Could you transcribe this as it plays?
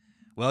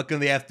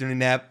Welcome to the afternoon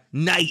nap.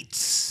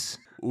 Nights.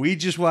 We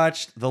just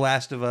watched The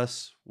Last of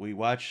Us. We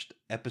watched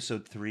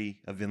episode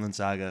 3 of Vinland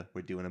Saga.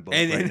 We're doing them both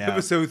right now.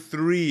 Episode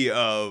 3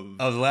 of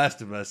The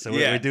Last of Us. So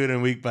we're doing it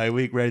week by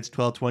week, right? It's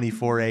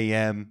 12:24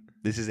 a.m.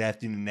 This is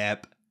afternoon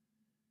nap.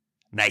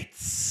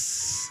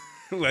 Nights.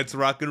 Let's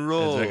rock and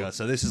roll.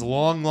 So this is a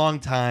long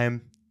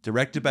time.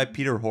 Directed by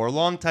Peter Hoare,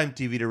 longtime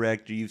TV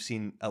director. You've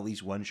seen at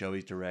least one show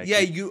he's directed. Yeah,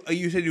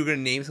 you said you were going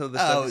to name some of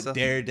the stuff.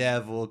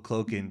 Daredevil,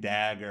 Cloak and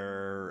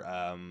Dagger,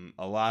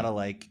 a lot of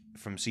like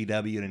from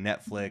CW to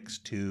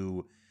Netflix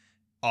to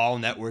all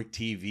network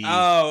TV.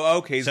 Oh,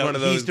 okay. He's one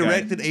of those He's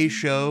directed a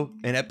show,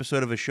 an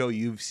episode of a show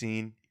you've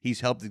seen.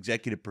 He's helped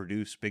executive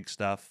produce big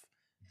stuff,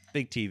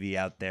 big TV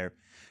out there,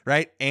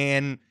 right?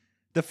 And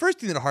the first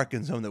thing that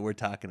harkens home that we're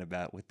talking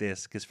about with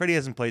this, because Freddie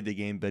hasn't played the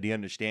game, but he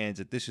understands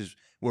that this is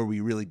where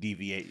we really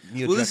deviate.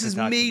 This is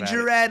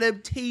major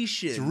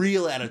adaptation. It's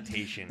real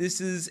adaptation.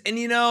 This is, and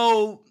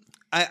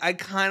I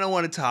kind of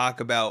want to talk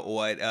about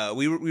what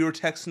we were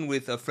texting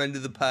with a friend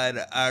of the pod,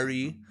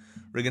 Ari.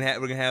 We're gonna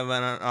have him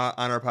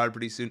on our pod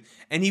pretty soon,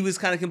 and he was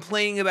kind of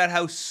complaining about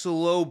how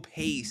slow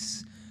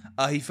pace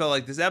he felt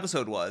like this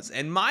episode was.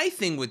 And my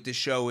thing with this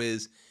show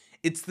is,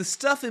 it's the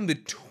stuff in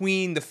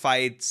between the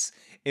fights.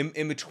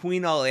 In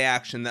between all the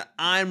action that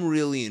I'm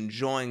really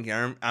enjoying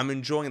here. I'm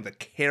enjoying the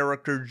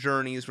character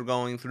journeys we're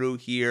going through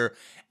here.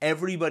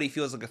 Everybody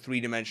feels like a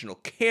three-dimensional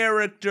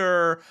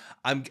character.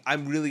 I'm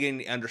really getting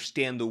to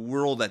understand the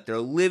world that they're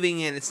living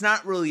in. It's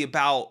not really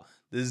about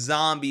the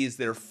zombies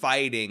they're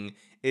fighting.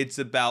 It's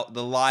about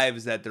the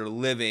lives that they're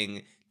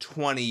living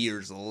 20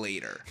 years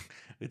later.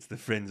 It's the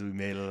friends we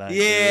made alive.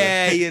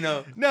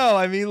 Yeah, No,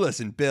 I mean,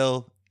 listen,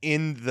 Bill,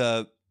 in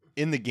the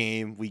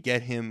game, we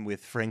get him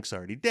with Frank's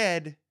already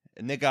dead.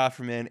 Nick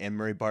Offerman and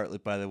Murray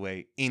Bartlett, by the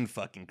way,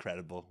 fucking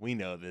incredible. We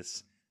know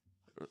this.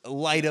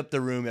 Light up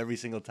the room every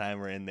single time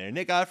we're in there.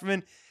 Nick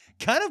Offerman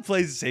kind of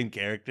plays the same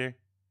character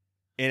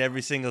in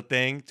every single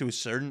thing to a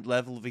certain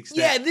level of extent.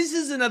 Yeah, this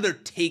is another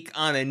take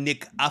on a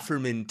Nick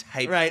Offerman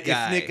type guy.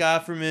 If Nick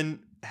Offerman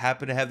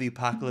happened to have the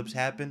apocalypse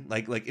happen,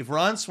 like if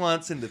Ron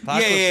Swanson, the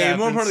apocalypse happens.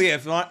 More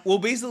importantly,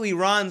 basically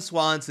Ron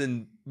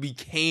Swanson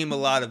became a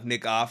lot of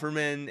Nick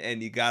Offerman,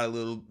 and you got a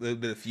little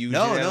bit of fusion.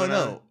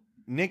 No.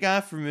 Nick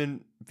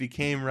Offerman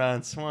became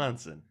Ron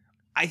Swanson.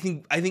 I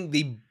think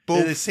they both...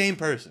 They're the same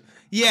person.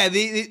 Yeah,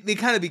 they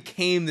kind of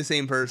became the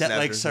same person. That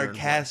like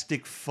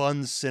sarcastic,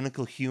 fun,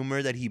 cynical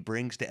humor that he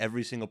brings to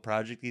every single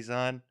project he's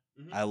on.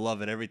 Mm-hmm. I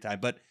love it every time.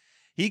 But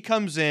he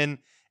comes in,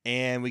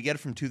 and we get it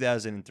from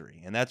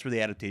 2003, and that's where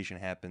the adaptation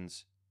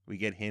happens. We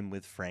get him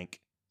with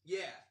Frank.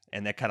 Yeah.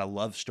 And that kind of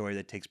love story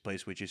that takes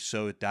place, which is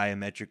so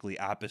diametrically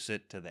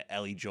opposite to the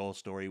Ellie Joel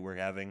story we're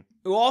having.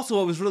 Well, also,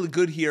 what was really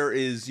good here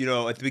is,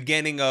 at the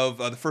beginning of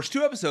the first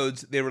 2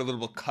 episodes, they were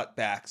little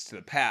cutbacks to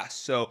the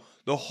past. So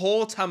the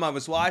whole time I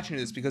was watching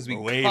this, because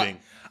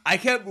I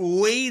kept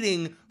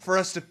waiting for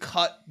us to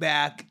cut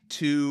back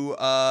to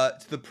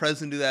the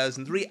present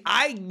 2003.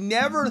 I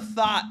never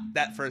thought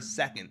that for a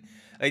second.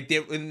 Like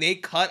when they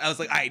cut, I was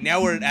like, all right,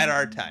 now we're at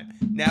our time.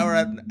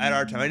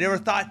 I never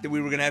thought that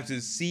we were going to have to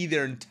see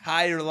their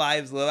entire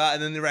lives live out,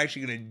 and then they were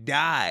actually going to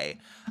die.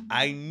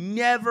 I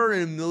never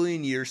in a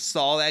million years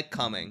saw that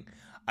coming.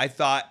 I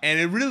thought, and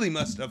it really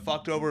must have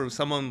fucked over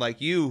someone like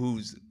you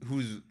who's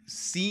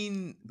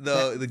seen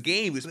the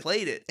game, who's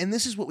played it. And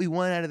this is what we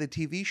want out of the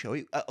TV show.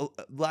 A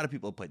lot of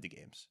people have played the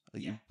games.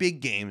 Big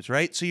games,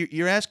 right? So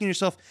you're asking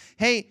yourself,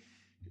 hey,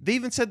 they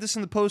even said this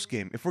in the post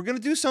game. If we're going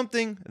to do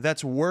something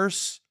that's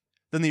worse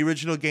than the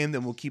original game,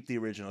 then we'll keep the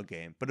original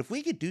game. But if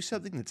we could do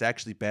something that's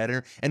actually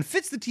better and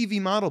fits the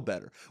TV model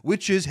better,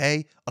 which is,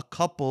 hey, a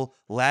couple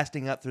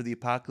lasting out through the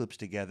apocalypse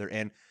together.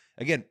 And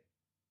again,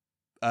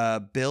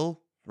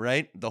 Bill,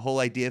 right? The whole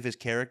idea of his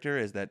character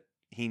is that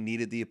he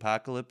needed the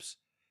apocalypse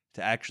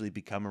to actually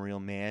become a real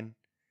man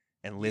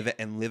and live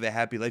a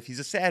happy life. He's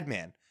a sad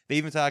man. They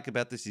even talk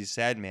about this. He's a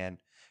sad man,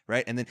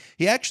 right? And then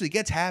he actually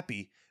gets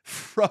happy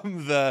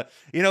from the,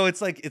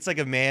 it's like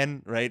a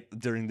man, right,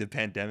 during the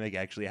pandemic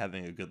actually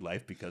having a good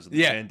life because of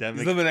the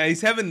pandemic.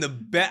 He's having the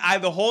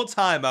best. The whole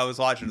time I was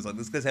watching, it's like,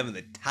 this guy's having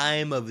the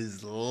time of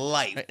his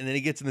life. And then he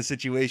gets in the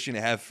situation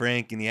to have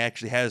Frank, and he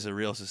actually has a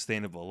real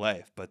sustainable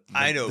life. But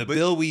the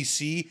Bill we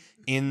see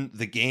in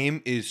the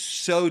game is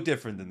so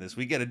different than this.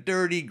 We get a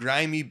dirty,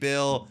 grimy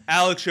Bill.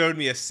 Alex showed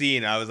me a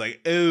scene. I was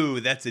like, "Oh,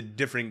 that's a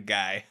different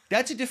guy."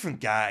 That's a different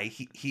guy.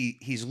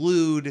 He's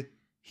lewd.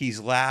 He's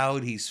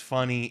loud, he's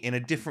funny in a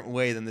different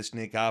way than this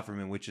Nick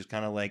Offerman, which is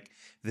kind of like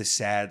the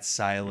sad,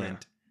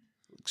 silent,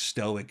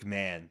 stoic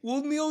man.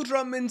 Well, Neil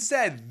Druckmann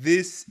said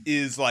this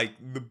is like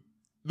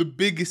the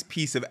biggest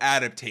piece of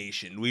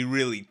adaptation we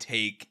really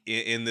take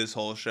in this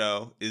whole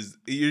show. Is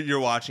you're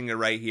watching it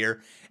right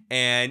here.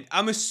 And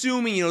I'm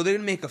assuming, they're going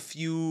to make a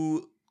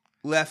few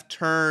left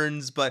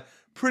turns, but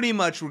pretty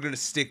much we're going to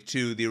stick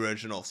to the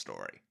original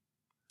story.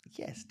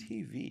 Yes,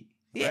 TV.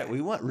 Yeah. Right,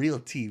 we want real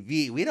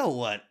TV. We don't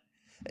want...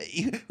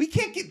 We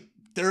can't get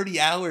 30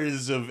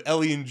 hours of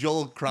Ellie and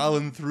Joel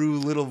crawling through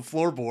little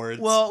floorboards.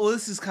 Well,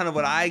 this is kind of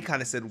what I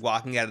kind of said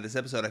walking out of this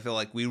episode. I feel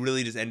like we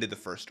really just ended the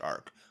first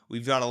arc.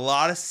 We've done a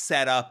lot of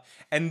setup,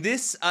 and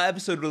this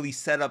episode really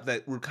set up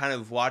that we're kind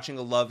of watching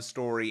a love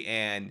story,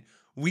 and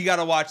we got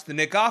to watch the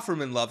Nick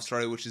Offerman love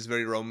story, which is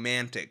very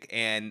romantic.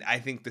 And I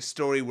think the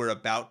story we're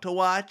about to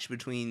watch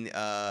between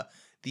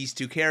these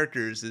two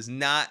characters is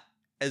not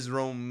as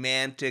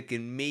romantic,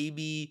 and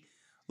maybe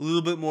a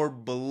little bit more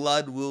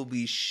blood will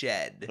be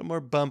shed. A little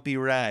more bumpy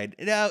ride.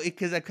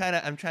 Because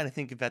I'm trying to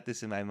think about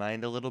this in my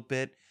mind a little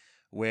bit,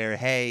 where,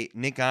 hey,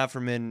 Nick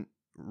Offerman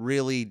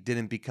really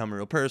didn't become a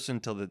real person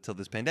till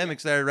this pandemic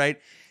started, right?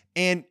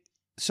 And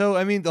so,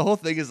 I mean, the whole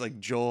thing is like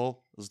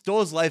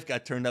Joel's life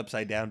got turned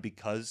upside down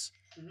because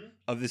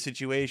of the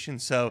situation.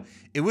 So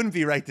it wouldn't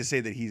be right to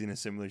say that he's in a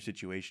similar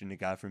situation to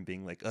Offerman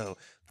being like, oh,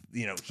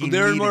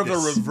 they're more of a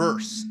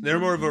reverse. They're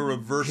more of a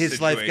reverse. His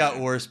situation. life got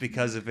worse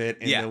because of it,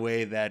 in the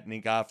way that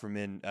Nick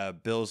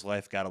Offerman, Bill's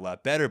life got a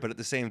lot better. But at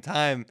the same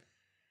time,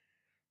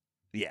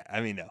 yeah,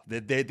 I mean, no,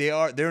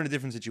 they're in a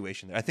different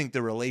situation there. I think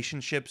the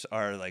relationships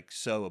are like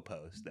so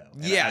opposed, though.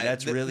 And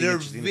that's really they're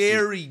interesting.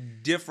 Very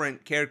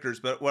different characters.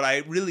 But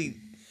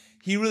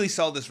he really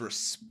saw this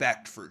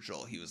respect for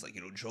Joel. He was like,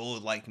 Joel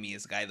would like me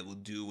as a guy that will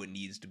do what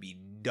needs to be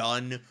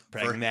done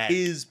Pragmatic.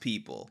 For his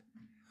people.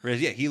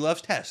 Whereas, he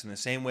loves Tess in the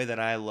same way that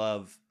I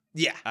love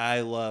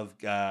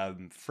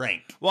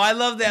Frank. Well, I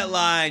love that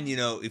line,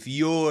 if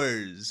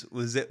yours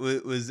was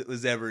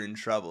ever in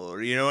trouble,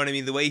 or you know what I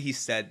mean? The way he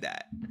said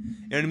that.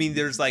 You know what I mean?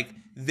 There's like,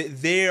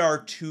 they are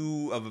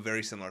two of a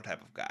very similar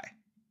type of guy.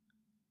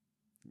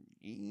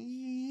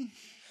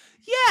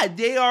 Yeah,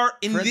 they are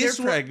in this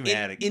They're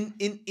pragmatic.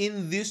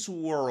 In this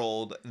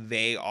world,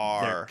 they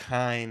are. They're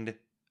kind,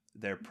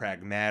 they're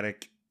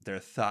pragmatic, they're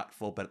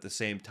thoughtful, but at the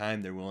same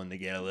time, they're willing to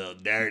get a little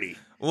dirty.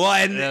 Well,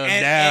 and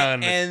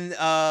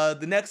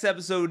the next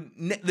episode,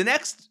 the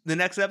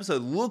next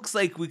episode looks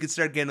like we could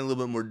start getting a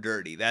little bit more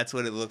dirty. That's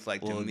what it looks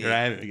like to me.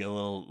 Grimy, a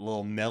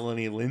little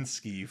Melanie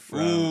Linsky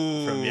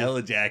from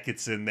Yellow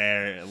Jackets in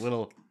there. A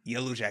little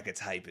Yellow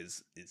Jackets hype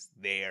is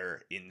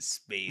there in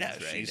space. No,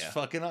 she's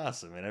fucking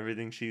awesome in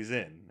everything she's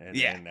in.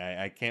 And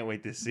I can't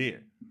wait to see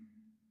her.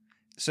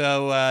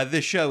 So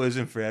this show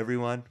isn't for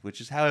everyone,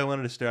 which is how I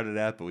wanted to start it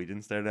out, but we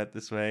didn't start it out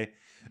this way.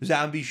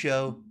 Zombie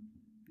show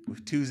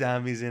with 2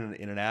 zombies in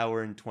an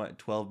hour and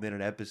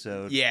 12-minute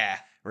episode. Yeah.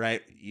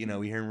 Right?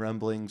 We hear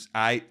rumblings.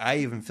 I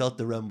even felt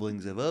the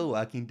rumblings of,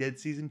 Walking Dead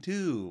Season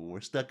 2.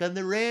 We're stuck on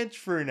the ranch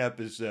for an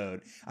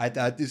episode. I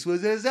thought this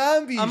was a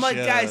zombie show. I'm like,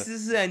 guys,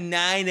 this is a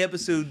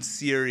 9-episode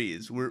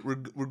series. We're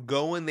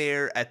going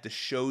there at the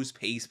show's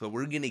pace, but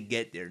we're going to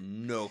get there,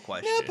 no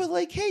question. Yeah, but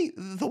like, hey,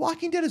 The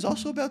Walking Dead is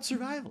also about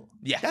survival.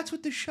 Yeah. That's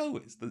what the show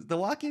is. The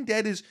Walking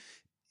Dead is,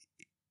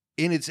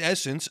 in its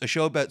essence, a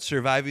show about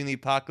surviving the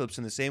apocalypse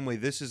in the same way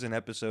this is an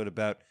episode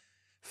about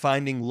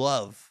finding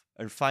love.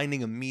 Or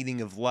finding a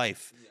meaning of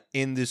life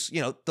in this,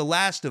 The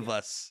Last of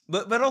Us.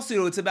 But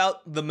also, it's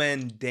about the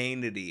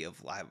mundanity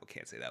of life. I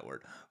can't say that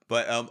word,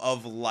 but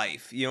of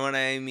life. You know what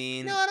I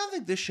mean? No, I don't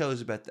think this show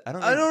is about that. I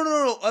don't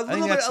know. I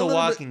think that's The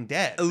Walking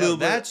Dead.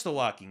 That's The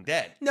Walking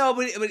Dead. No,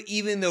 but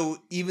even though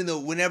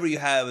whenever you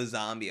have a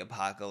zombie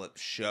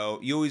apocalypse show,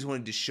 you always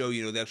wanted to show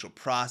the actual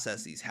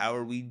processes. How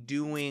are we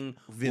doing?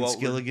 Vince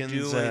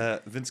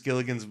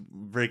Gilligan's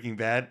Breaking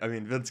Bad. I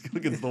mean, Vince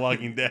Gilligan's The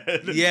Walking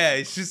Dead. Yeah,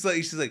 it's just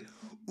like.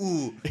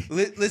 Ooh,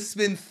 let's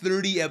spend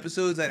 30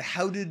 episodes on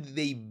how did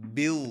they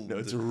build. No,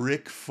 it's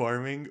Rick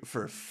farming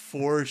for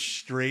 4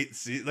 straight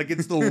seasons. Like,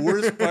 it's the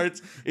worst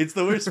parts. It's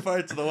the worst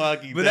parts of The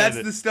Walking Dead. But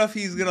that's the stuff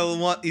he's gonna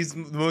want. He's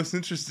the most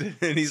interested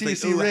in. He's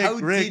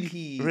Rick,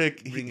 you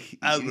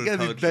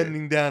gotta be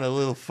bending down a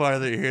little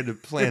farther here to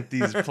plant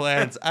these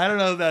plants. I don't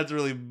know if that's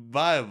really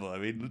viable. I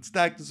mean, let's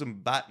talk to some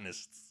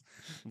botanists.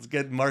 Let's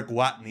get Mark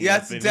Watney. Yeah,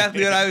 that's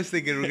exactly what I was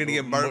thinking. We're gonna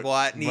get Mark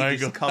Watney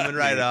just coming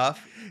right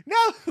off.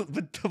 No,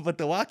 but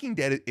The Walking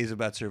Dead is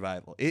about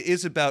survival. It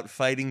is about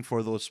fighting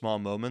for those small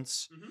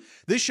moments. Mm-hmm.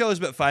 This show is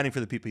about fighting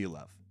for the people you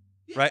love,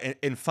 right?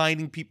 And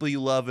finding people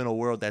you love in a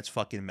world that's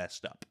fucking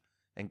messed up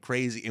and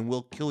crazy and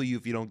will kill you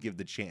if you don't give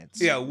the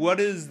chance. Yeah, what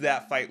does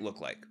that fight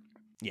look like?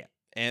 Yeah,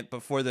 and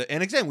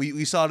again,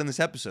 we saw it in this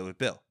episode with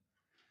Bill.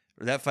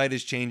 That fight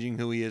is changing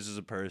who he is as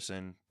a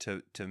person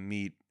to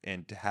meet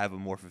and to have a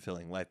more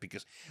fulfilling life,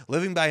 because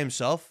living by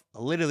himself,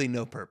 literally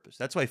no purpose.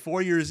 That's why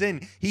 4 years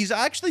in, he's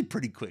actually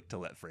pretty quick to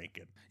let Frank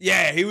in.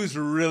 Yeah, he was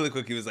really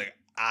quick. He was like,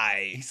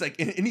 He's like,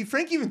 and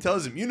Frank even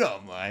tells him,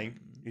 I'm lying.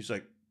 He's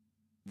like,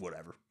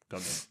 whatever,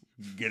 come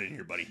in. Get in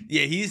here, buddy.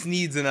 Yeah, he just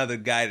needs another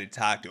guy to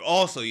talk to.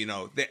 Also,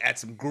 they're at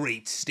some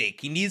great steak.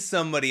 He needs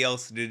somebody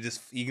else to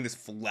you can just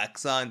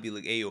flex on, be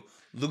like, hey, yo,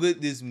 look at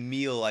this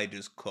meal I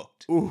just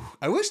cooked. Ooh,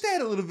 I wish they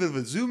had a little bit of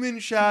a zoom in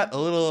shot, a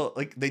little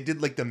like they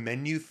did like the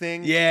menu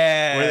thing.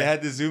 Yeah. Where they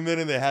had the zoom in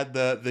and they had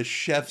the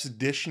chef's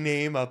dish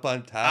name up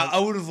on top. I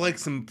would have liked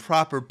some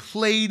proper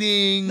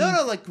plating.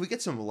 No, like we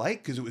get some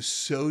light because it was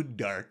so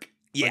dark.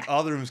 Yeah. Like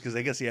all the rooms, because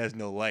I guess he has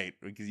no light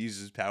because he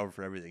uses his power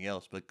for everything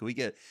else. But could we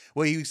get,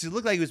 he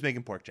looked like he was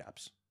making pork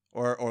chops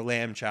or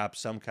lamb chops,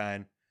 some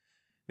kind.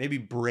 Maybe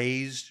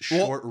braised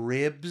short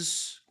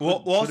ribs. Well,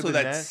 Could have also been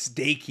that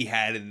steak he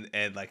had in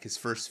like his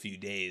first few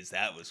days,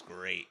 that was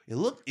great.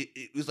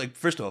 It was like,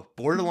 first of all,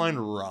 borderline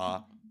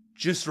raw.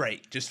 Just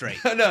right.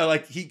 No,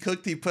 like he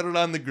put it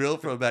on the grill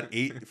for about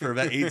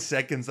 8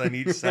 seconds on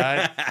each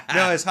side.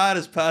 No, as hot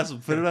as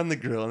possible. Put it on the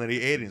grill, and then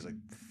he ate it. And he's like,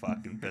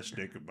 "Fucking best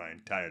steak of my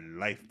entire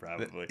life,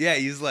 probably." Yeah,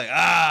 he's like,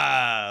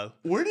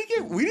 Where did he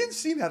get? We didn't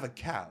see him have a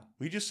cow.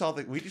 We just saw.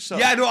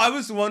 Yeah, no, I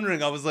was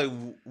wondering. I was like,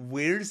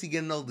 where is he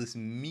getting all this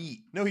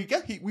meat? No,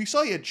 we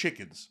saw he had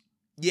chickens.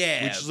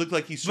 Yeah, which looked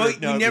like he served.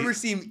 But we never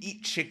see him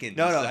eat chicken.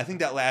 No, I think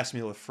that last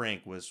meal with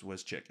Frank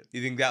was chicken.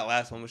 You think that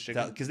last one was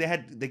chicken? Because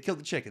they killed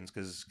the chickens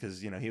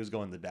because he was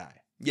going to die.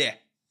 Yeah.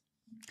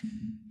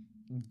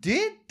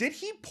 Did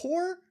he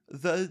pour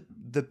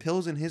the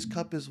pills in his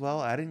cup as well?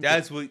 I didn't.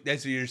 That's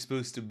what you're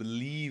supposed to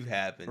believe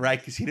happened, right?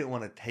 Because he doesn't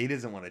want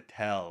to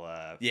tell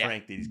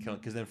Frank that he's killing.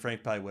 Because then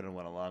Frank probably wouldn't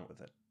went along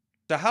with it.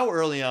 So how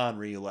early on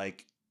were you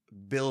like,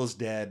 Bill's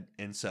dead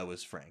and so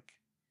is Frank?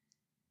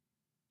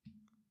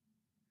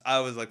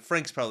 I was like,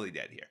 Frank's probably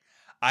dead here.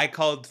 I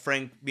called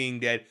Frank being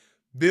dead.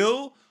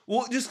 Bill,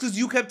 well, just because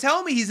you kept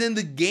telling me he's in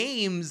the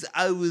games,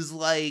 I was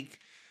like,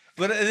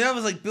 and then I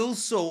was like,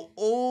 Bill's so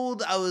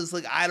old. I was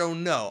like, I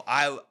don't know.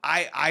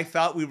 I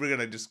thought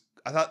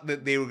I thought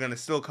that they were gonna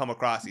still come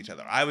across each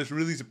other. I was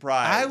really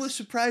surprised. I was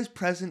surprised.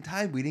 Present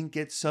time, we didn't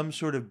get some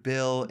sort of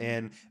Bill,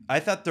 and I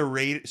thought the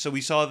Raider. So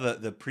we saw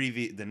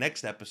the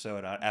next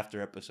episode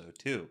after episode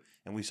 2,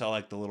 and we saw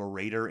like the little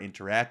Raider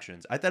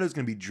interactions. I thought it was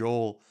gonna be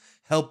Joel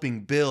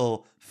helping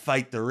Bill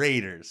fight the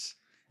Raiders,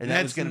 and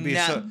that was gonna be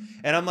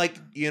and I'm like,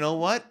 you know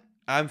what?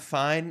 I'm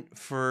fine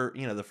for,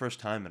 the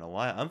first time in a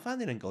while. I'm fine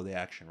they didn't go the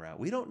action route.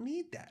 We don't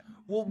need that.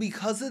 Well,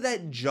 because of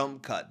that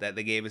jump cut that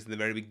they gave us in the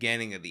very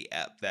beginning of the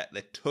ep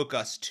that took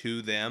us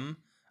to them,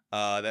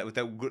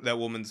 that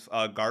woman's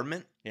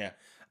garment. Yeah.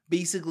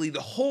 Basically,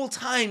 the whole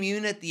time,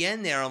 even at the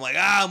end there, I'm like,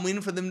 I'm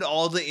waiting for them to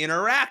all to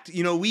interact.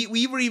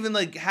 We were even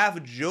like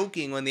half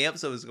joking when the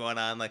episode was going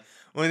on, like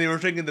when they were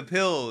drinking the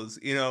pills,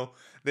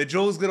 that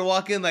Joel's gonna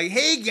walk in like,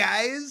 hey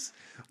guys,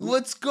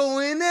 what's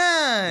going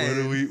on? What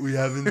are we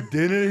having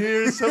dinner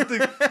here or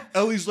something?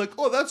 Ellie's like,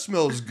 oh, that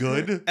smells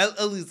good.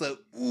 Ellie's like,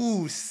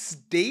 ooh,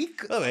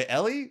 steak? Oh, wait,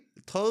 Ellie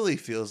totally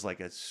feels like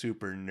a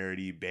super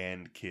nerdy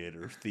band kid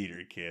or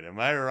theater kid. Am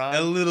I wrong?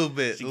 A little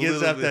bit. She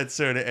gives up that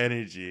sort of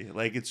energy.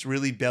 Like it's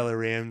really Bella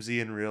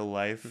Ramsey in real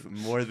life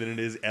more than it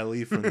is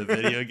Ellie from the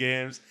video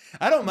games.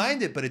 I don't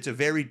mind it, but it's a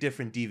very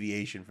different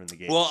deviation from the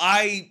game. Well,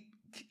 I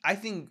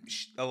think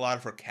a lot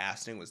of her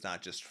casting was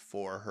not just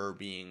for her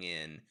being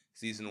in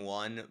season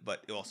 1,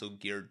 but also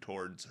geared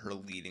towards her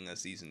leading a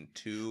season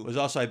 2. It was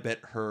also, I bet,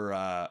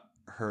 her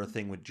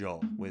thing with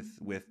Joel,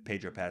 with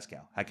Pedro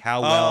Pascal. Like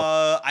how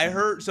well... I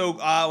heard... So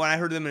when I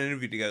heard them in an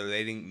interview together,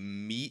 they didn't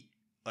meet.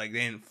 Like, they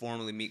didn't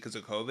formally meet because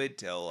of COVID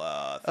till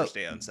first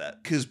day on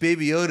set. Because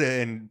Baby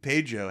Yoda and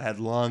Pedro had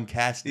long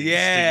castings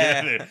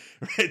together.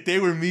 Right? They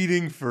were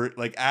meeting for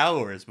like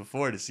hours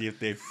before to see if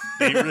they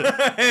could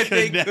mesh.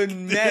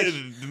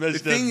 The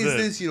thing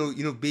is this,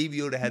 Baby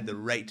Yoda had the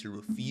right to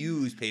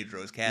refuse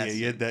Pedro's casting. Yeah,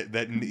 he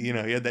had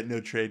he had that no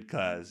trade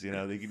clause.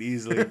 They could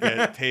easily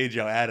get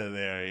Pedro out of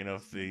there.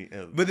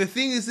 But the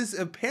thing is this,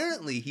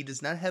 apparently he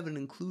does not have an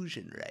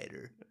inclusion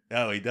writer.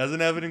 Oh, he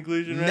doesn't have an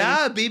inclusion writer?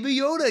 Nah, Baby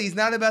Yoda. He's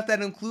not about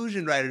that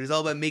inclusion writer. He's all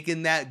about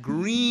making that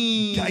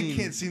green. I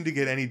can't seem to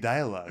get any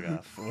dialogue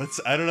off.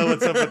 I don't know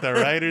what's up with the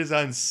writers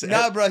on set.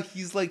 Nah, bro.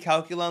 He's like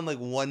Calculon, like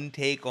one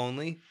take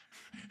only.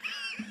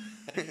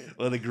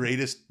 Well, the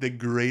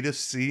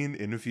greatest scene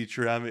in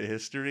Futurama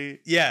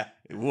history. Yeah.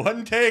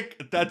 One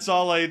take. That's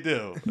all I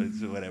do.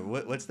 It's whatever.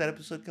 What's that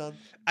episode called?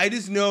 I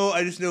just know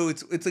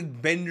it's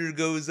like Bender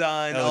goes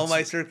on all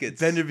my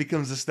circuits. Bender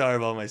becomes the star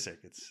of all my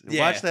circuits.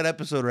 Yeah. Watch that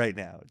episode right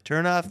now.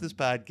 Turn off this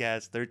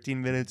podcast. 13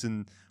 minutes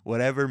and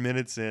whatever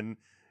minutes in.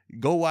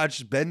 Go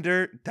watch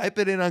Bender. Type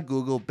it in on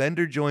Google.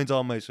 Bender joins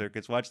all my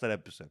circuits. Watch that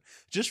episode.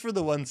 Just for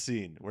the one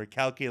scene where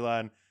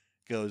Calculon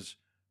goes,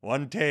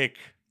 one take.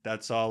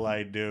 That's all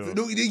I do.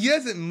 No, he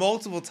does it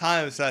multiple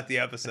times throughout the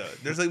episode.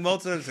 There's like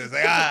multiple times. It's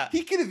like,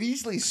 He could have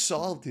easily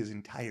solved his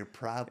entire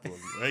problem.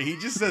 Right? He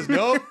just says,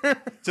 nope,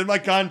 it's in my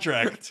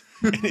contract.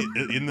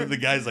 And the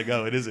guy's like,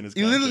 oh, it isn't his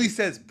contract. He literally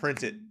says,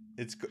 print it.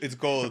 It's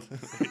gold.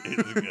 It's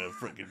like a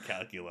freaking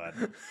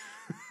Calculon.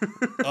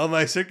 All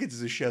My Circuits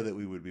is a show that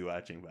we would be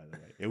watching, by the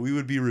way. And we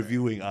would be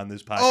reviewing on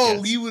this podcast.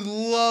 Oh, you would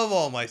love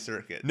All My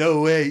Circuit.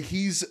 No way.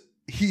 He's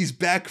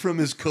back from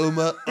his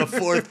coma a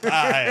fourth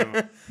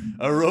time.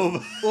 A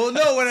robot. Well,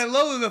 no, what I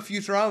love about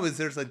Futurama is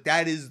there's like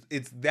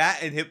it's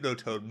that and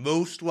Hypnotoad.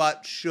 Most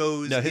watched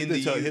shows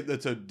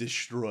Hypnotoad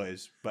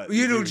destroys, but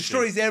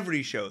destroys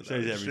every show.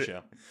 Destroys every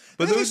show.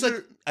 But those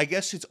are, I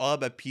guess it's all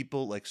about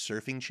people like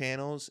surfing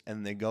channels,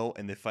 and they go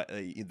and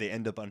they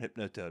end up on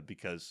Hypnotoad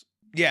because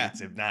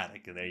it's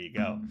hypnotic, and there you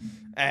go.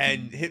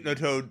 And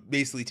Hypnotoad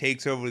basically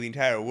takes over the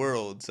entire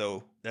world.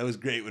 So that was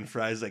great when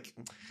Fry's like,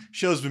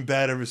 show's been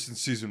bad ever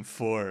since season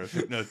 4 of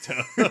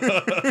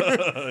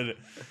Hypnotoad.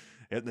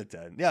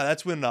 Hypnotoad. Yeah,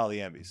 that's winning all the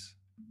Emmys.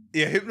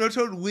 Yeah,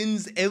 Hypnotoad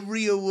wins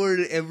every award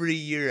every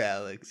year,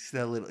 Alex.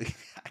 That little,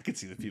 I could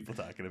see the people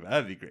talking about.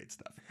 That'd be great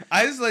stuff.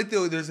 I just like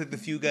though. There's like the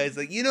few guys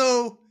like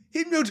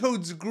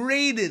Hypnotoad's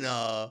great and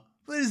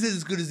but is it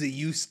as good as it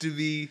used to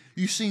be?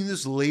 You seen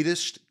this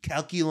latest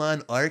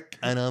Calculon arc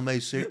on all my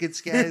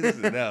circuits, guys?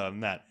 No, I'm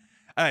not.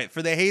 All right,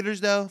 for the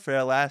haters though, for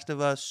The Last of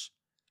Us.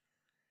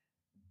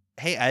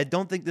 Hey, I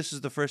don't think this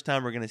is the first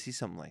time we're gonna see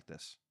something like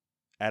this,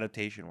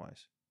 adaptation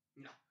wise.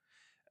 No.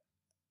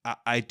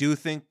 I do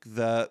think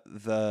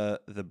the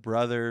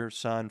brother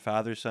son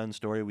father son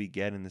story we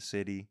get in the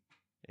city,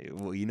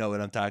 well, you know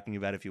what I'm talking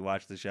about if you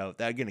watch the show.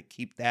 They're gonna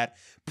keep that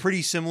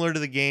pretty similar to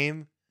the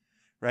game,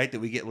 right? That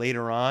we get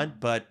later on,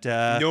 but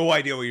no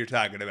idea what you're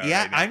talking about.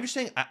 Yeah, right now. I'm just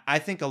saying. I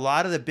think a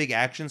lot of the big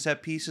action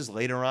set pieces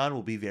later on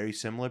will be very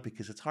similar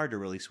because it's hard to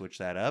really switch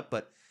that up.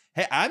 But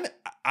hey, I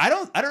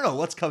don't know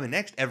what's coming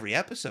next every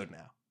episode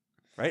now,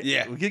 right?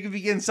 Yeah, we could be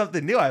getting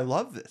something new. I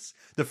love this.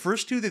 The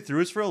first two that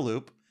threw us for a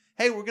loop.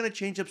 Hey, we're going to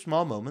change up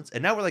small moments.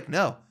 And now we're like,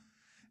 no,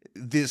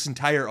 this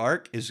entire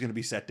arc is going to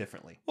be set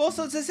differently. Well,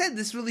 so as I said,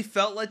 this really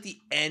felt like the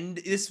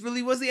end. This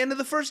really was the end of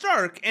the first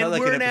arc. And felt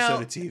like we're an episode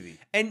now, of TV.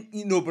 And,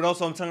 but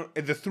also I'm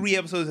talking the 3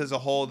 episodes as a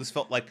whole, this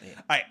felt like,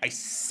 I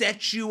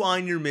set you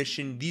on your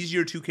mission. These are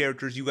your 2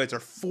 characters. You guys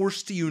are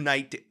forced to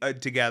unite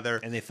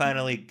together. And they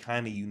finally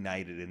kind of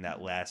united in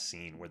that last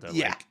scene where they're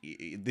like,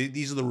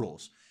 these are the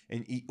rules.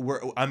 And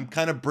I'm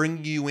kind of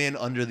bringing you in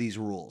under these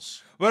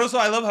rules. But also,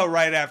 I love how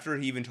right after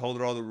he even told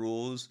her all the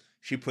rules,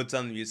 she puts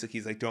on the music.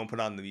 He's like, "Don't put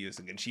on the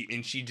music," and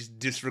she just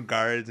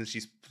disregards, and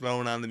she's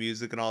throwing on the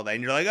music and all that.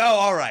 And you're like, "Oh,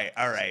 all right."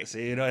 So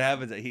you know what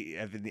happens?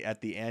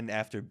 At the end,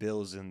 after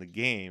Bill's in the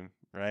game,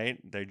 right?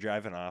 They're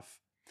driving off,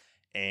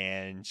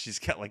 and she's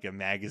got like a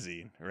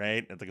magazine,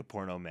 right? It's like a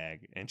porno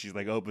mag, and she's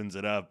like opens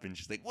it up, and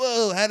she's like,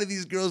 "Whoa, how do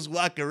these girls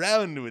walk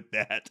around with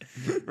that?"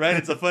 Right?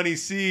 It's a funny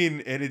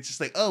scene, and it's just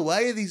like, "Oh,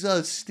 why are these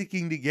all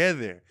sticking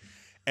together?"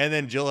 And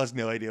then Jill has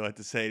no idea what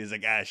to say. He's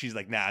like, she's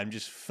like, "Nah, I'm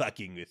just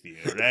fucking with you,"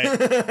 right? And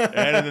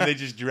then they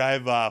just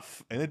drive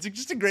off, and it's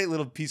just a great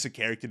little piece of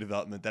character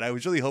development that I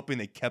was really hoping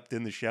they kept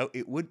in the show.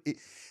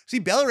 See,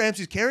 Bella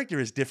Ramsey's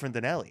character is different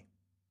than Ellie.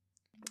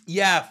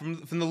 Yeah,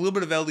 from the little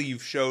bit of Ellie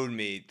you've showed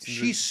me,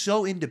 she's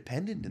so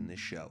independent in this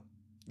show.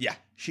 Yeah,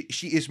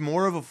 she is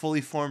more of a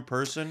fully formed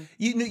person.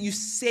 You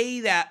say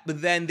that,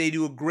 but then they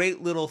do a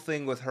great little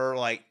thing with her,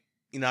 like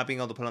not being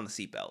able to put on the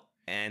seatbelt.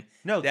 And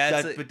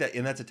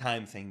that's a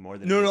time thing more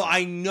than no,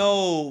 I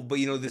know, but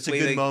this it's a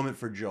good moment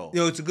for Joel.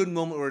 It's a good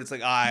moment where it's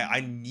like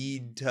I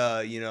need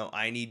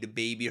to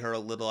baby her a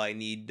little. I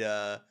need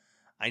to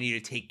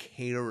take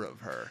care of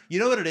her. You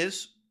know what it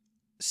is?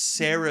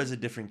 Sarah's a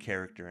different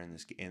character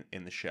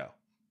in the show.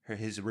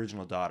 His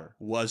original daughter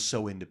was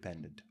so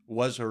independent,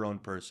 was her own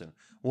person,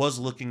 was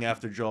looking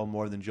after Joel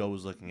more than Joel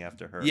was looking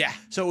after her. Yeah.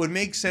 So it would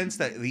make sense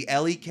that the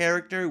Ellie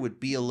character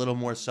would be a little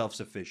more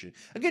self-sufficient.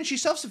 Again,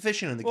 she's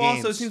self-sufficient in the game.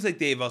 Also, it seems like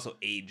they've also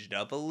aged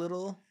up a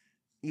little.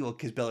 Well,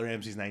 because Bella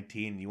Ramsey's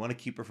 19, and you want to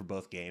keep her for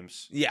both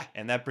games. Yeah.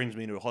 And that brings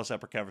me to a whole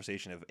separate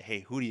conversation of,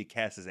 hey, who do you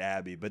cast as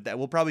Abby? But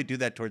we'll probably do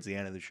that towards the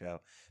end of the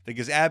show.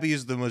 Because Abby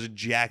is the most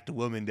jacked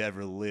woman to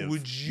ever live.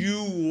 Would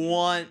you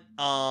want,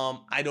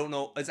 I don't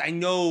know, as I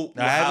know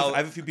I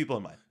have a few people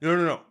in mind.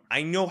 No.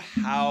 I know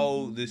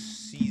how the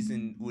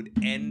season would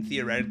end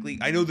theoretically.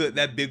 I know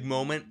that big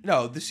moment.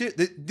 No, this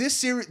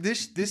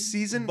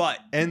season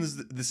ends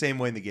the same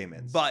way the game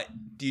ends. But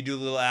do you do a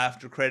little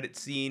after credit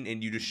scene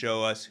and you just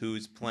show us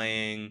who's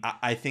playing?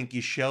 I think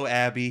you show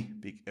Abby.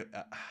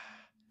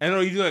 I don't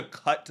know. You do a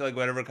cut to like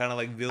whatever kind of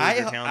like village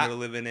or town they're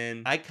living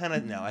in. I kind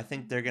of know. I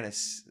think they're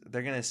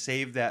gonna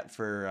save that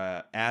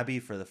for Abby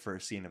for the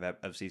first scene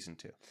of season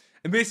 2.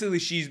 And basically,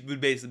 she would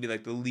basically be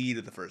like the lead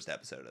of the first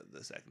episode of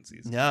the second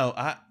season. No,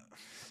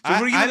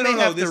 this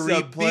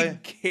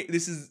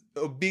is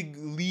a big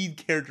lead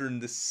character in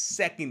the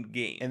second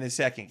game. In the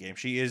second game,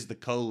 she is the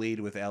co-lead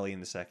with Ellie in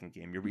the second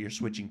game. You're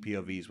switching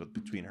POVs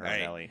between her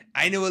and Ellie.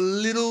 I know a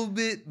little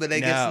bit, but I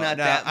guess not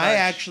that much. I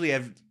actually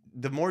have.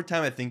 The more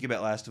time I think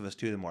about Last of Us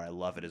 2, the more I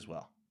love it as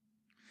well.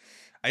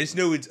 I just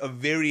know it's a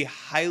very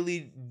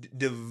highly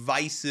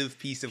divisive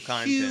piece of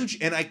content. Huge,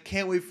 and I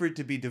can't wait for it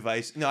to be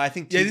divisive. No, I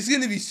think this is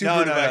going to be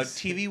super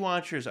divisive. TV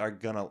watchers are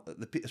gonna,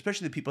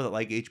 especially the people that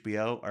like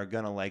HBO, are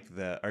gonna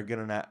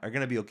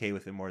be okay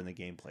with it more than the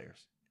game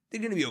players. They're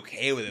going to be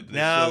okay with it. But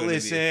now,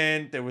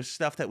 listen, there was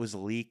stuff that was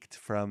leaked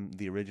from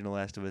the original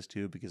Last of Us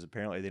 2 because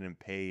apparently they didn't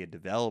pay a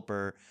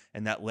developer,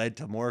 and that led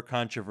to more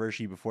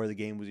controversy before the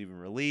game was even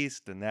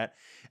released. And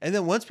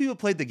then once people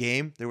played the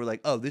game, they were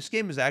like, "Oh, this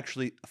game is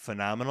actually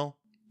phenomenal.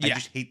 I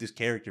just hate this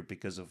character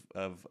because of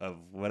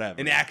whatever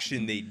an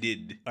action they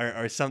did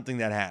or something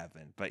that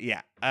happened." But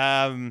yeah,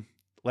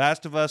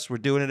 Last of Us, we're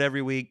doing it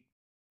every week.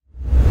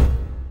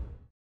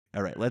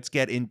 All right, let's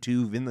get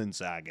into Vinland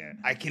Saga.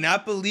 I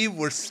cannot believe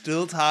we're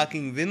still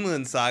talking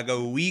Vinland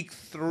Saga week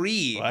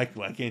 3.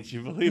 Why can't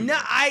you believe it? No,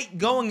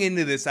 going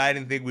into this, I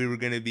didn't think we were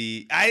going to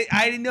be... I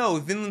didn't know.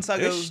 Vinland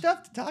Saga... There's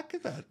stuff to talk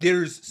about.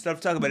 There's stuff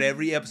to talk about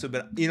every episode,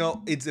 but,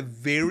 it's a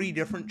very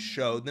different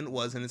show than it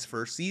was in its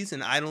first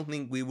season. I don't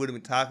think we would have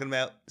been talking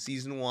about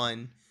season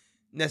 1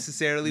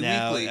 necessarily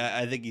No, weekly.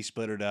 I think he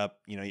split it up.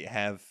 You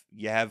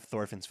have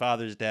Thorfinn's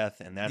father's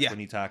death, and that's when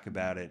you talk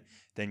about it.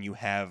 Then you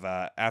have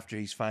after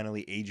he's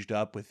finally aged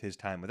up with his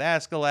time with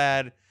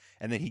Askeladd,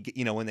 and then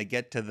when they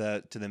get to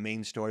the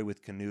main story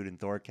with Canute and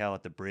Thorkel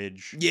at the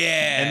bridge.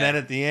 Yeah. And then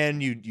at the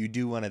end, you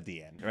do one at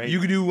the end, right? You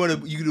could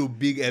do a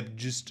big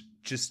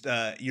just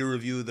your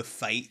review of the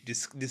fight,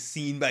 just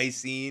scene by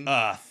scene.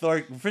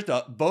 First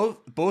of all,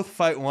 both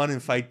fight 1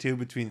 and fight 2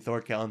 between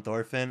Thorkel and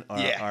Thorfinn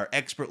are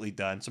expertly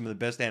done. Some of the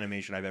best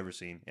animation I've ever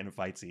seen in a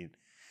fight scene.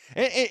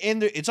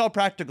 And it's all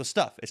practical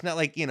stuff. It's not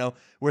like,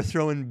 we're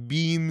throwing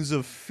beams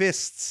of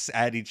fists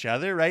at each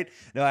other, right?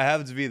 No, it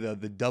happens to be the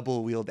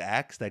double wield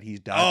axe that he's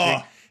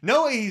dodging.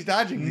 No way he's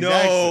dodging these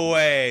axes. No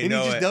way. And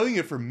he's just doing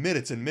it for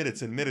minutes and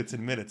minutes and minutes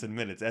and minutes and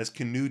minutes as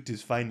Canute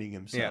is finding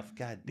himself.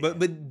 God damn.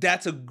 But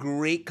that's a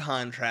great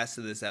contrast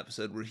to this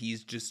episode where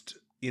he's just,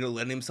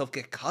 letting himself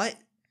get cut.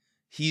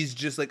 He's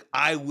just like,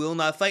 I will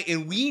not fight.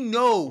 And we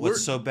know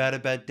what's so bad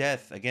about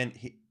death. Again,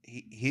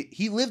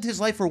 he lived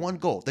his life for one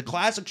goal. The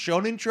classic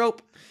shonen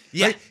trope.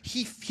 Yeah. Right?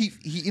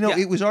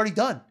 It was already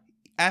done.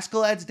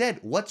 Askeladd's dead.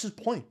 What's his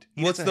point?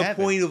 What's the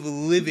point of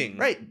living?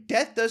 Right.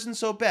 Death isn't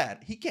so bad.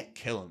 He can't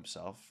kill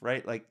himself,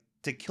 right? Like,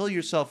 to kill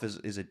yourself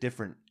is a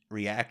different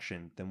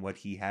reaction than what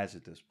he has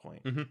at this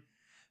point. Mm-hmm.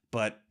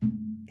 But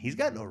he's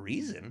got no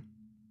reason.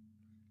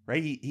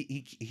 Right?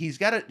 He's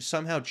got to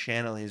somehow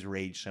channel his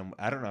rage.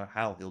 I don't know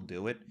how he'll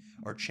do it,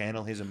 or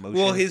channel his emotion.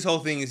 Well, his whole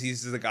thing is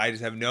he's just like, I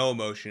just have no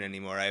emotion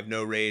anymore. I have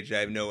no rage. I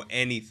have no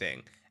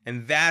anything.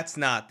 And that's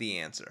not the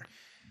answer.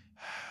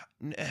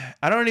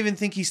 I don't even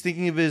think he's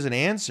thinking of it as an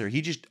answer.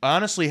 He just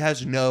honestly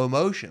has no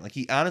emotion. Like,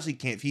 he honestly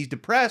can't. If he's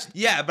depressed.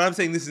 Yeah, but I'm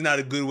saying this is not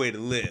a good way to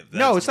live.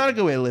 No, it's not a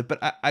good way to live.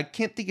 But I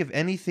can't think of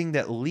anything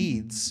that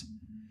leads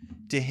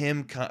to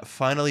him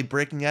finally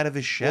breaking out of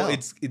his shell. Well,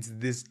 it's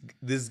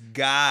this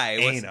guy.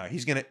 Einar.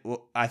 He's gonna.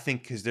 Well, I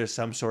think because there's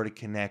some sort of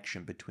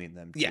connection between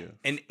them two. Yeah,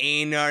 and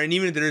Einar, and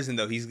even if there isn't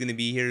though, he's gonna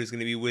be here. He's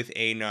gonna be with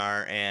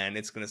Einar, and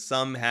it's gonna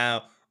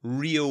somehow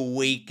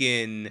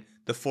reawaken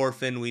the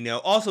Thorfinn we know.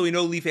 Also, we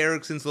know Leif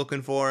Erikson's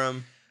looking for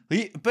him.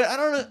 But I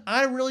don't know.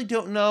 I really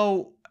don't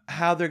know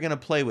how they're gonna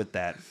play with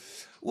that.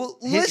 Well,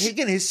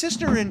 his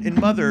sister and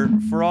mother,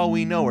 for all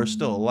we know, are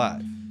still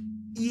alive.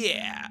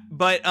 Yeah,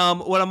 but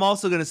what I'm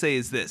also gonna say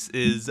is this: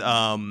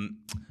 I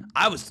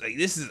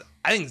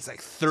think it's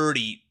like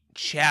 30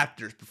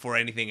 chapters before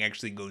anything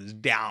actually goes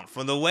down.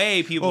 From the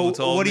way people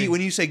told me, when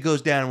you say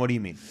goes down, what do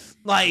you mean?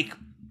 Like,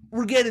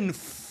 we're getting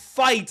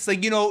fights.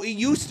 Like, it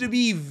used to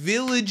be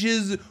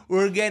villages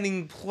were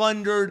getting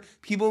plundered,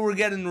 people were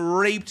getting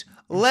raped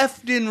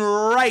left and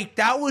right.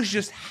 That was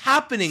just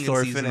happening.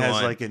 Thorfinn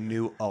has like a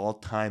new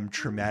all-time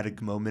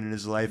traumatic moment in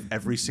his life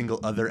every single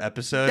other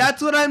episode.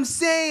 That's what I'm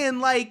saying.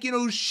 Like,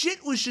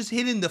 shit was just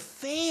hitting the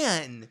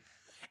fan.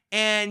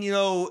 And,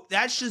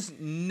 that's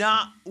just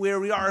not where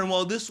we are. And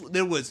while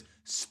there was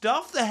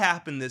stuff that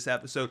happened this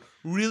episode,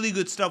 really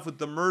good stuff with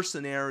the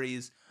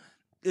mercenaries,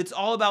 it's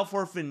all about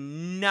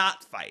Thorfinn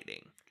not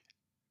fighting.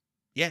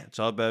 Yeah, it's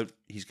all about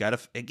he's got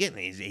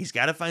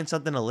to find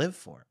something to live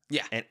for.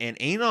 Yeah. And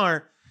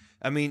Einar,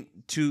 I mean,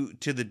 to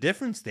the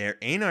difference there,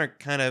 Einar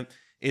kind of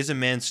is a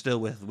man still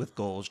with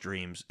goals,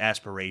 dreams,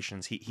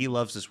 aspirations. He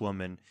loves this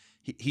woman.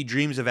 He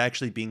dreams of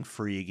actually being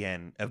free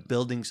again, of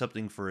building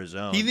something for his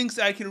own. He thinks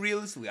I could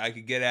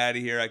get out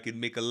of here. I could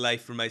make a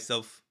life for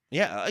myself.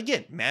 Yeah,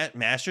 again,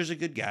 Master's a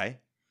good guy,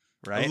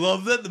 right? I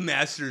love that the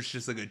Master's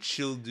just like a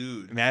chill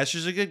dude.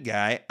 Master's a good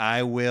guy.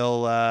 I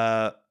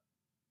will,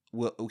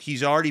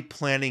 he's already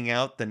planning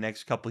out the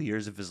next couple of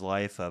years of his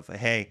life of,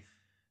 hey,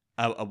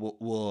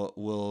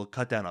 we'll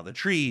cut down all the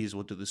trees.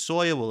 We'll do the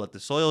soil. We'll let the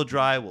soil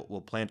dry.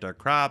 We'll plant our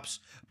crops.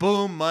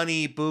 Boom,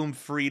 money. Boom,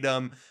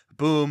 freedom.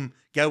 Boom,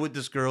 get with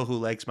this girl who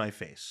likes my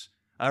face.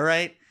 All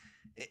right?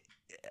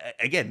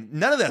 Again,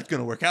 none of that's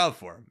going to work out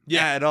for him.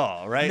 Yeah. At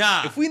all, right?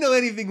 Nah. If we know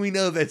anything, we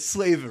know that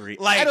slavery.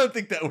 I don't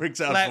think that works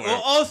out for him.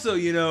 Well, also,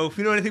 if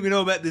we know anything we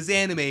know about this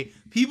anime,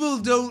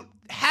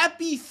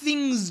 happy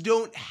things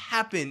don't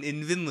happen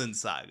in Vinland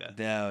Saga.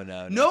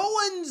 No. No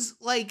one's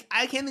like,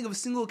 I can't think of a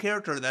single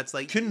character that's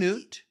like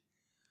Canute.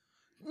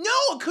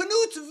 No,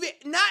 Canute's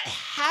not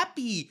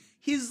happy.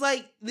 He's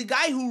like, the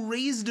guy who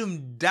raised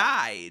him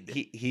died.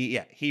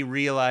 He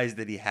realized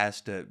that he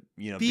has to,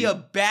 be a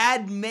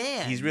bad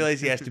man. He's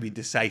realized he has to be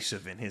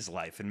decisive in his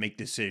life and make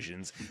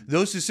decisions.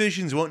 Those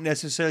decisions won't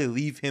necessarily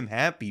leave him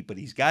happy, but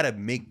he's got to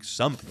make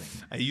something.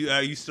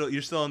 You're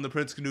still on the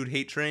Prince Canute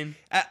hate train?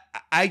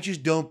 I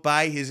just don't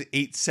buy his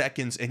 8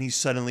 seconds and he's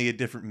suddenly a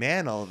different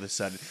man all of a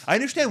sudden. I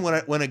understand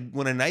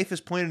when a knife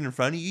is pointed in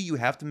front of you, you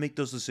have to make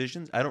those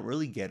decisions. I don't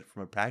really get it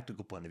from a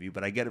practical point of view,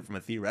 but I get it from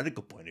a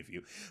theoretical point of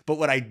view. But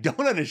what I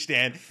don't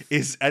understand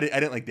is I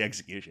didn't like the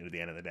execution at the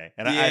end of the day.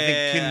 And I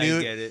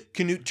think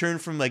Canute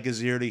turned from like a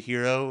 0 to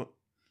hero.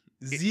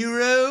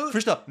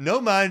 First off,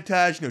 no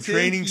montage, no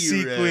training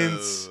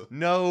sequence,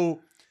 no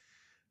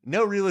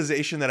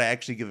realization that I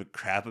actually give a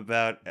crap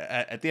about.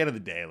 At the end of the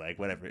day, like,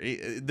 whatever.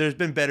 There's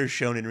been better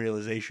shonen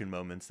realization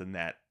moments than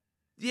that.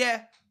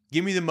 Yeah.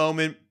 Give me the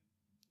moment.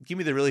 give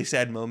me the really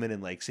sad moment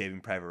in like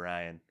Saving Private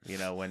Ryan. You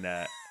know when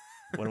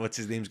what's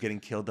his name's getting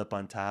killed up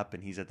on top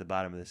and he's at the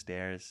bottom of the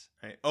stairs.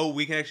 Right. Oh,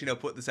 we can actually now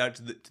put this out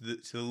to the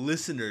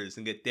listeners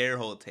and get their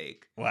whole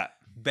take. What?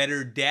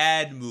 Better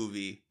dad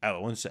movie.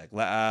 Oh, one sec.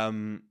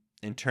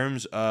 In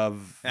terms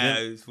of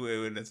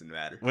it doesn't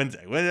matter. One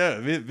sec.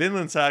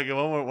 Vinland Saga.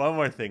 One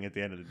more thing at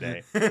the end of the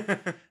day.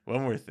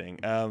 One more thing.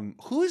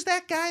 Who is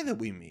that guy that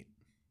we meet?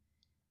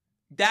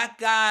 That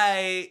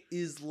guy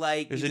is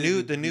like there's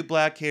the new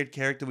black-haired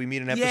character we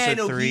meet in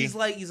episode 3. He's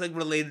like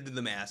related to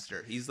the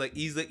master. He's like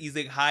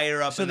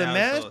higher up. So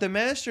the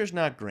master's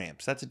not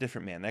Gramps. That's a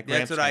different man.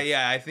 That's what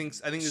I think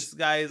this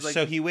guy is like.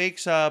 So he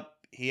wakes up.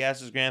 He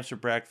asks his Gramps for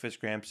breakfast.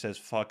 Gramps says,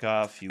 "Fuck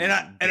off, you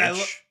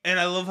bitch."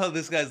 I love how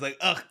this guy's like,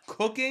 "Ugh,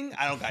 cooking?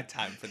 I don't got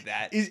time for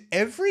that." Is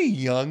every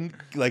young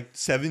like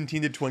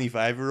 17 to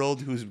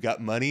 25-year-old who's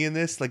got money in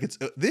this like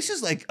this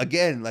is like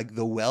again like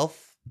the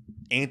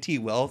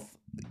anti-wealth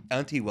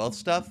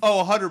stuff?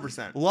 Oh,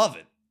 100%. Love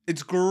it.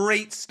 It's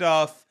great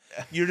stuff.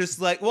 You're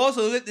just like, well,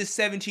 also look at this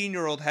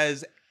 17-year-old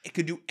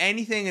could do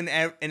anything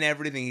and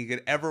everything he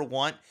could ever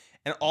want,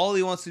 and all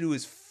he wants to do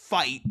is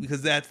fight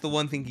because that's the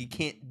one thing he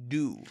can't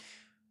do.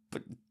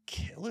 But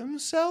kill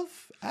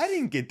himself? I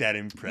didn't get that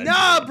impression.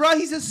 Nah, bro,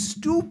 he's a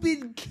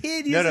stupid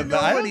kid. He doesn't know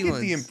I what don't he get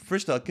wants.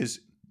 first of all,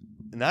 because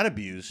not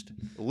abused.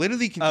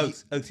 Literally, he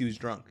was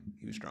drunk.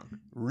 He was drunk.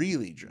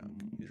 Really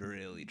drunk. He was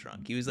really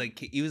drunk. He was like,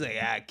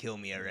 kill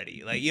me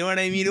already. Like, you know what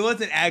I mean? It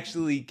wasn't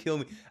actually kill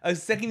me. The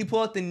second you pull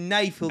out the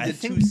knife, he'll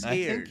get too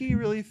scared. I think he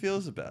really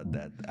feels about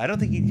that. I don't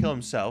think he'd kill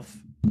himself.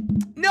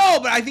 No,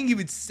 but I think he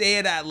would say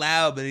it out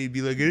loud, but he'd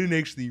be like, I didn't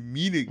actually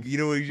mean it. You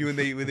know, when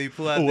they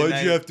pull out the knife.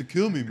 Why'd you have to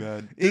kill me,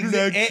 man? I didn't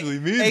actually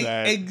mean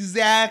that.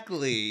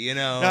 Exactly, you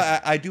know. No,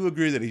 I do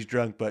agree that he's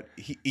drunk, but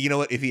you know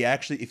what? If he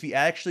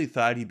actually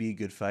thought he'd be a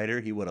good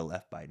fighter, he would have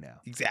left by now.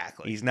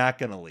 Exactly. He's not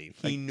gonna leave.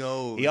 He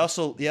knows. He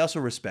also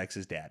respects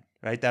his dad,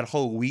 right? That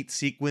whole wheat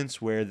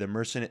sequence where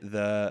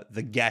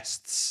the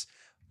guests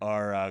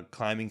are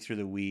climbing through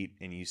the wheat,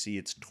 and you see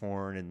it's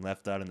torn and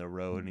left out in the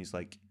road, and he's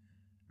like,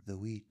 the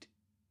wheat.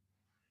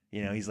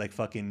 You know, he's like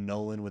fucking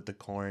Nolan with the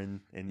corn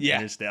in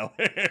Interstellar.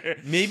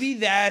 Maybe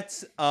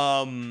that's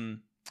the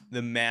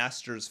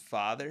master's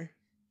father.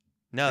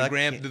 No, the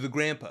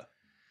grandpa.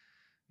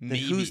 Then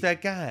who's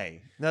that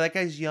guy? No, that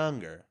guy's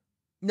younger.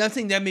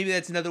 Nothing. That maybe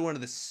that's another one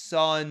of the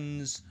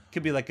sons.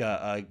 Could be like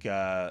a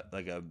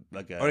cousin.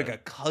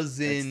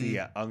 That's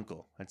the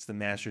uncle. That's the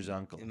master's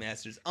uncle. The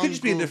master's uncle. Could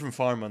just be a different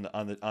farm on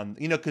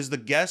you know, because the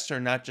guests are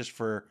not just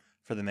for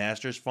the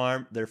master's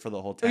farm, they're for the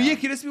whole town. Oh, yeah,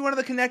 it could just be one of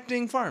the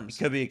connecting farms.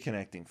 Could be a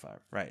connecting farm,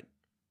 right?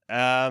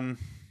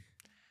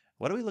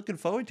 What are we looking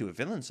forward to at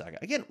Vinland Saga?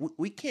 Again,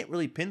 we can't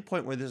really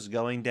pinpoint where this is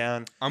going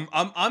down.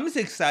 I'm just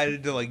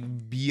excited to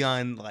like be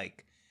on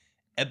like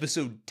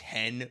episode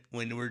 10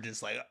 when we're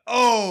just like,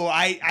 oh,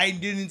 I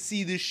didn't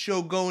see this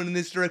show going in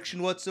this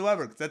direction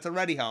whatsoever, because that's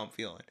already how I'm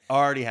feeling.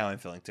 Already how I'm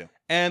feeling too.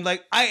 And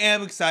like I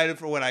am excited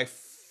for when I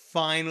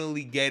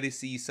finally get to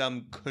see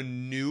some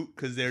Canute,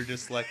 because they're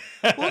just like,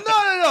 well,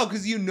 no,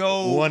 because you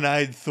know,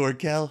 one-eyed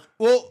Thorkel.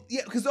 Well,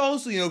 yeah, because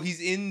also you know he's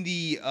in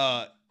the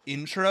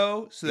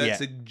intro, so that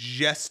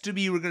suggests to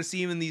be we're gonna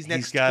see him in these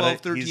next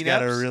 12, 13 He's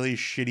got a really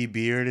shitty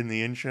beard in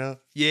the intro.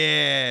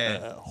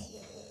 Yeah.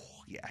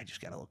 Yeah, I just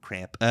got a little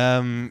cramp.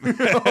 We're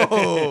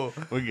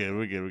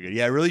good.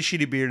 Yeah, really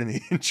shitty beard in the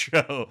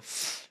intro.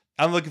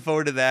 I'm looking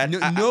forward to that.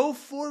 No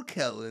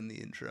Thorkel in the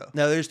intro.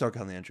 No, there's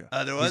Thorkel in the intro.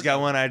 There was. He's got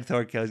one-eyed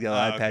Thorkel. He's got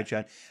an eye patch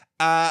on.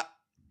 I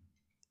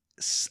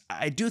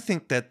do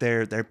think that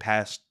they're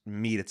past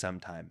meet at some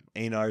time.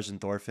 Einar's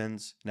and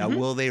Thorfinn's. Now,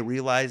 will they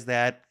realize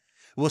that?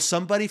 Will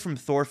somebody from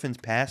Thorfinn's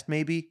past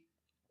maybe?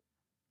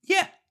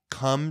 Yeah.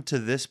 Come to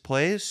this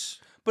place?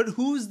 But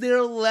who's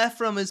there left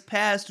from his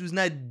past who's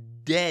not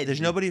dead? There's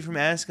nobody from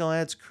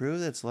Askeladd's crew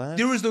that's left?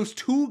 There was those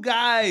 2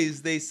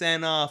 guys they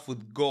sent off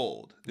with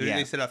gold.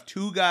 They sent off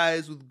 2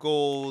 guys with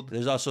gold.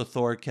 There's also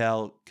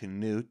Thorkel,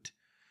 Canute.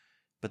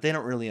 But they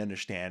don't really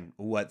understand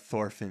what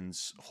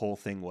Thorfinn's whole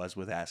thing was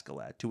with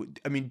Askeladd.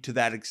 To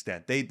that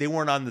extent. They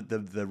weren't on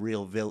the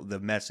real the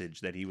message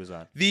that he was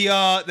on.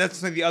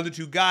 That's like the other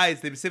 2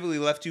 guys. They specifically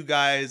left 2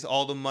 guys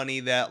all the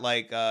money that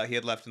like he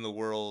had left in the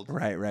world.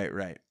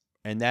 Right.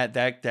 And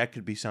that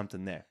could be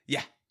something there.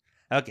 Yeah.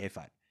 Okay,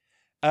 fine.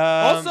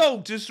 Also,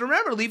 just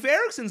remember, Leif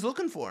Erikson's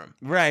looking for him.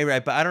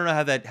 Right. But I don't know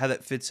how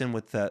that fits in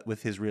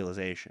with his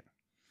realization.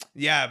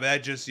 Yeah, but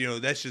that just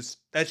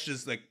that's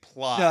just like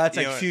plot. No, that's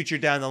like future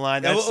down the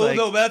line. That's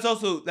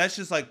but that's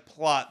just like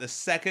plot. The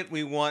second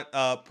we want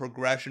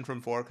progression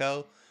from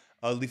Thorkel,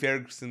 Leif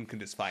Erikson can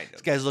just find him.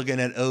 This guy's looking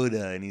at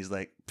Oda and he's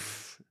like,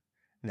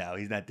 no,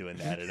 he's not doing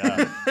that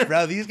at all.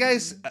 Bro, these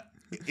guys.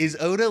 Is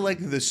Oda like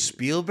the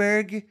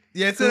Spielberg?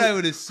 Yeah, that's what I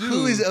would assume.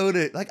 Who is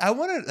Oda? Like, I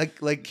want to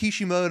like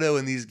Kishimoto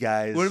and these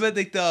guys. What about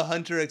like the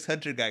Hunter x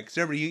Hunter guy? Because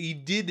remember, he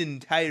did an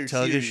entire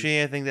series.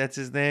 Togashi, I think that's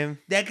his name.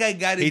 That guy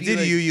got it. He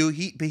did Yu Yu.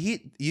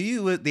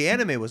 Yu the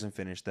anime wasn't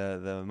finished.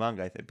 The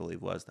manga, I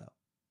believe, was though.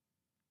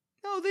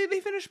 No, they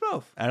finished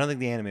both. I don't think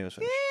the anime was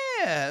finished.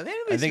 Yeah,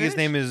 I think his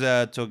name is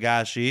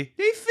Togashi.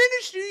 They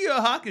finished Yu Yu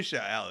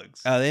Hakusho,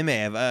 Alex. Oh, they may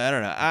have. I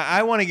don't know.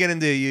 I want to get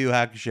into Yu Yu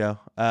Hakusho,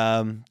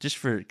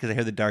 just because I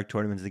hear the Dark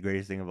Tournament is the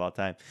greatest thing of all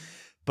time.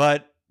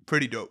 But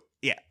pretty dope.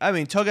 Yeah, I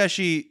mean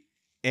Togashi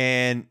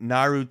and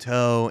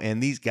Naruto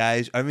and these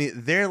guys. I mean,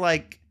 they're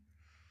like.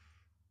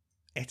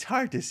 It's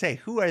hard to say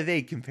who are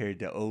they compared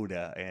to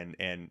Oda and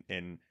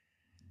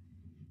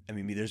I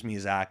mean, there's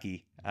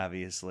Miyazaki,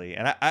 obviously,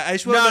 and I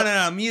swear.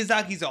 No.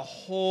 Miyazaki's a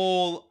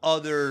whole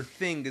other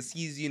thing because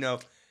he's.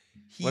 What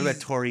about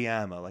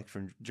Toriyama? Like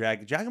from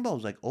Dragon Ball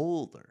was like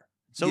older.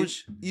 So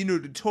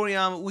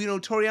Toriyama. We know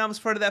Toriyama's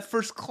part of that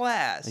first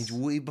class. He's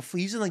way before.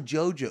 He's in like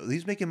JoJo.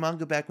 He's making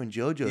manga back when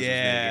JoJo was making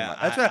manga.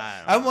 That's what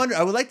I wonder.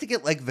 I would like to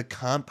get like the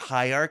comp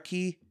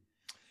hierarchy.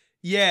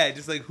 Yeah,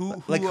 just like who's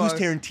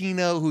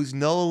Tarantino, who's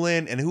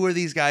Nolan, and who are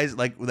these guys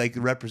like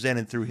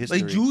represented through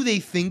history? Like, do they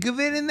think of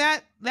it in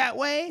that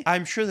way?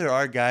 I'm sure there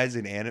are guys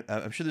in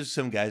I'm sure there's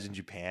some guys in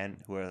Japan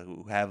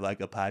who have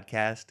like a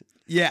podcast.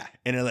 Yeah,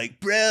 and they're like,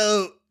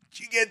 bro. Did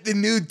you get the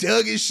new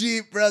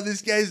Togashi, bro?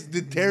 This guy's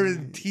the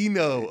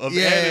Tarantino of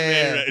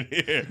anime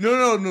right here.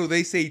 No.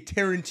 They say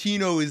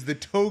Tarantino is the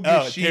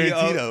Togashi.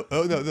 Tarantino.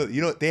 Oh, no.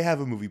 You know what? They have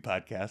a movie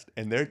podcast,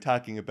 and they're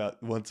talking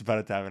about Once Upon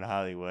a Time in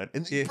Hollywood.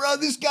 And, bro,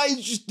 this guy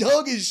is just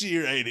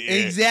Togashi right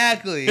here.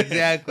 Exactly.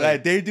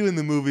 Right, they're doing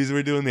the movies,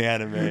 we're doing the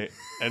anime.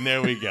 And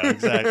there we go.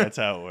 Exactly. That's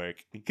how it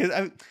works.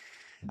 Because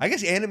I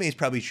guess anime is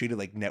probably treated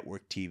like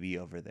network TV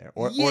over there.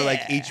 Or like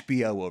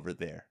HBO over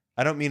there.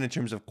 I don't mean in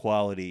terms of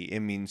quality. I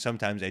mean,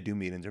 sometimes I do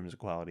mean in terms of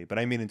quality, but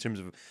I mean in terms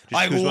of just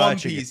like who's One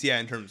watching Piece,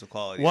 in terms of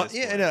quality.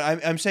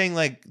 I'm saying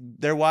like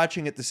they're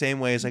watching it the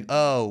same way as like,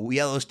 oh,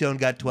 Yellowstone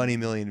got 20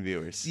 million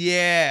viewers.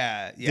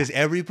 Yeah. Does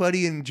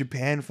everybody in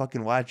Japan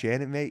fucking watch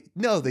anime?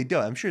 No, they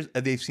don't. I'm sure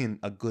they've seen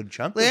a good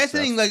chunk. Like, of that's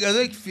stuff. the thing. Like, are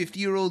there like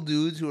 50-year-old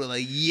dudes who are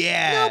like,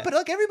 yeah? No, but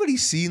like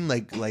everybody's seen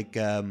like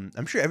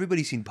I'm sure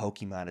everybody's seen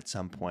Pokemon at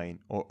some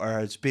point or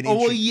it's been. Oh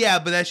well, yeah,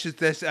 but that's. I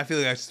feel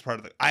like that's just part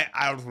of the.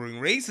 I was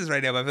being racist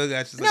right now, but I feel like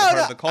that's just like part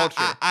of the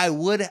culture. I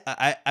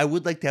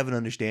would like to have an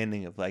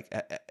understanding of like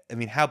I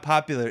mean how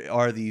popular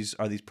are these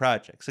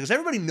projects, because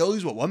everybody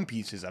knows what One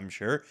Piece is, I'm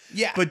sure.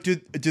 Yeah. But do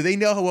they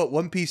know what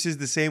One Piece is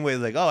the same way?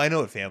 Like, oh, I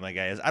know what Family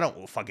Guy is. I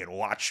don't fucking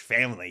watch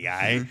Family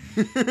Guy.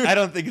 I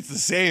don't think it's the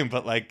same,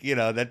 but like,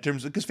 that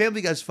terms, because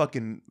Family Guy is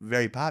fucking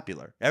very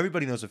popular.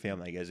 Everybody knows what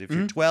Family Guy is. If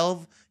you're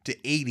 12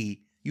 to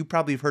 80, you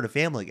probably have heard of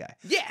Family Guy.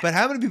 Yeah. But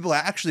how many people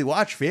actually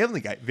watch Family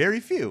Guy? Very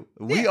few.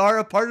 We are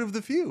a part of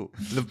the few.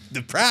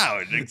 The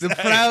proud. The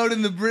proud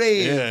and the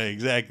brave. Yeah,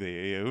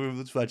 exactly. Yeah,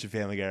 let's watch a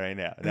Family Guy right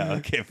now. No,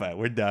 okay, fine.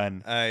 We're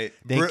done. All right.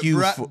 Thank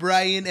you.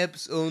 Brian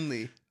Epps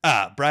only.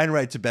 Brian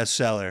writes a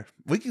bestseller.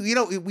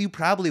 We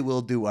probably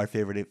will do our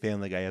favorite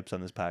Family Guy eps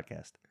on this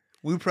podcast.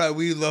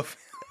 We love.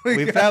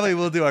 We probably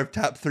will do our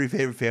top 3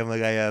 favorite Family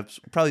Guy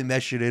eps. Probably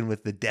mesh it in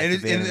with the death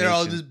of animation. And they're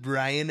all just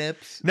Brian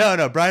Epps?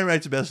 No. Brian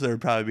writes a bestseller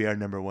would probably be our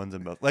number ones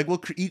in both. Like,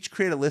 we'll each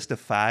create a list of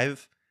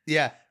 5.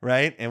 Yeah.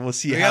 Right? And we'll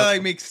see we gotta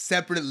make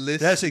separate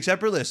lists. That's like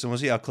separate lists, and we'll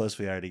see how close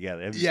we are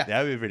together. Yeah.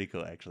 That would be pretty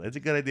cool, actually. That's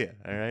a good idea.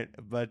 All right.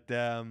 But,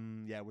 yeah,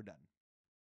 we're done.